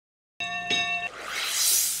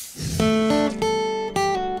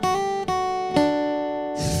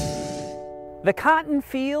The cotton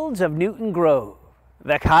fields of Newton Grove,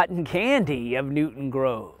 the cotton candy of Newton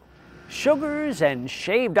Grove, sugars and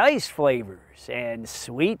shaved ice flavors, and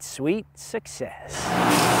sweet, sweet success.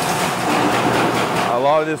 A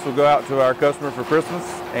lot of this will go out to our customer for Christmas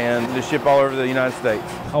and to ship all over the United States.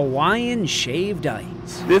 Hawaiian shaved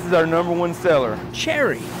ice. This is our #1 seller.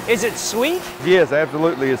 Cherry. Is it sweet? Yes,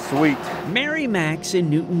 absolutely, it's sweet. Mary Mack's in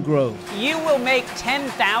Newton Grove. You will make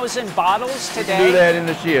 10,000 bottles today? Do that in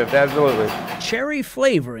the shift, absolutely. Cherry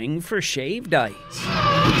flavoring for shaved ice.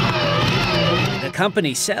 The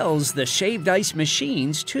company sells the shaved ice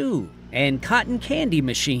machines too, and cotton candy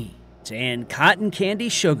machines, and cotton candy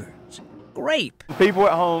sugars. Grape. People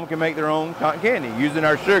at home can make their own cotton candy using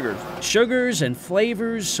our sugars. Sugars and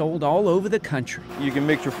flavors sold all over the country. You can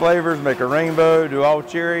mix your flavors, make a rainbow, do all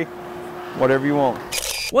cherry, whatever you want.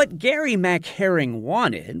 What Gary Mack Herring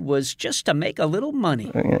wanted was just to make a little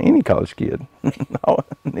money. Any college kid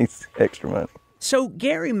needs extra money. So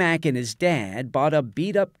Gary Mack and his dad bought a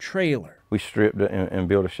beat-up trailer. We stripped it and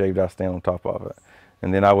built a shaved ice stand on top of it.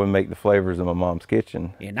 And then I would make the flavors in my mom's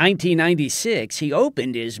kitchen. In 1996, he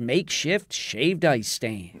opened his makeshift shaved ice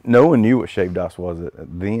stand. No one knew what shaved ice was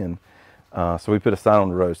then. So we put a sign on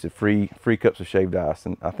the road that said free cups of shaved ice.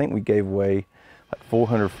 And I think we gave away like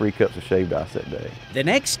 400 free cups of shaved ice that day. The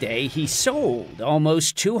next day, he sold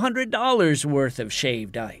almost $200 worth of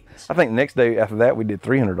shaved ice. I think the next day after that, we did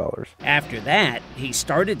 $300. After that, he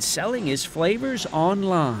started selling his flavors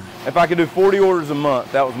online. If I could do 40 orders a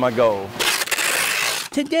month, that was my goal.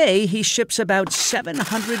 Today, he ships about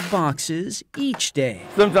 700 boxes each day.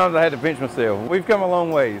 Sometimes I had to pinch myself. We've come a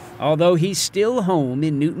long ways. Although he's still home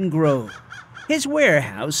in Newton Grove, his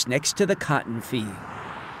warehouse next to the cotton field.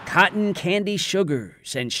 Cotton candy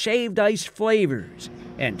sugars and shaved ice flavors,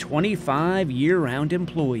 and 25 year-round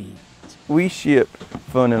employees. We ship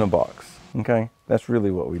fun in a box, okay? That's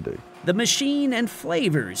really what we do. The machine and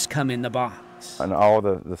flavors come in the box. And all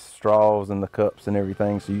the straws and the cups and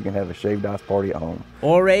everything, so you can have a shaved ice party at home.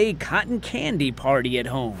 Or a cotton candy party at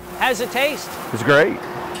home. How's it taste? It's great.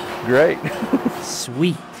 Great.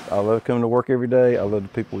 Sweet. I love coming to work every day. I love the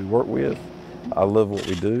people we work with. I love what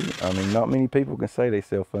we do. I mean, not many people can say they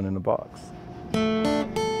sell fun in a box.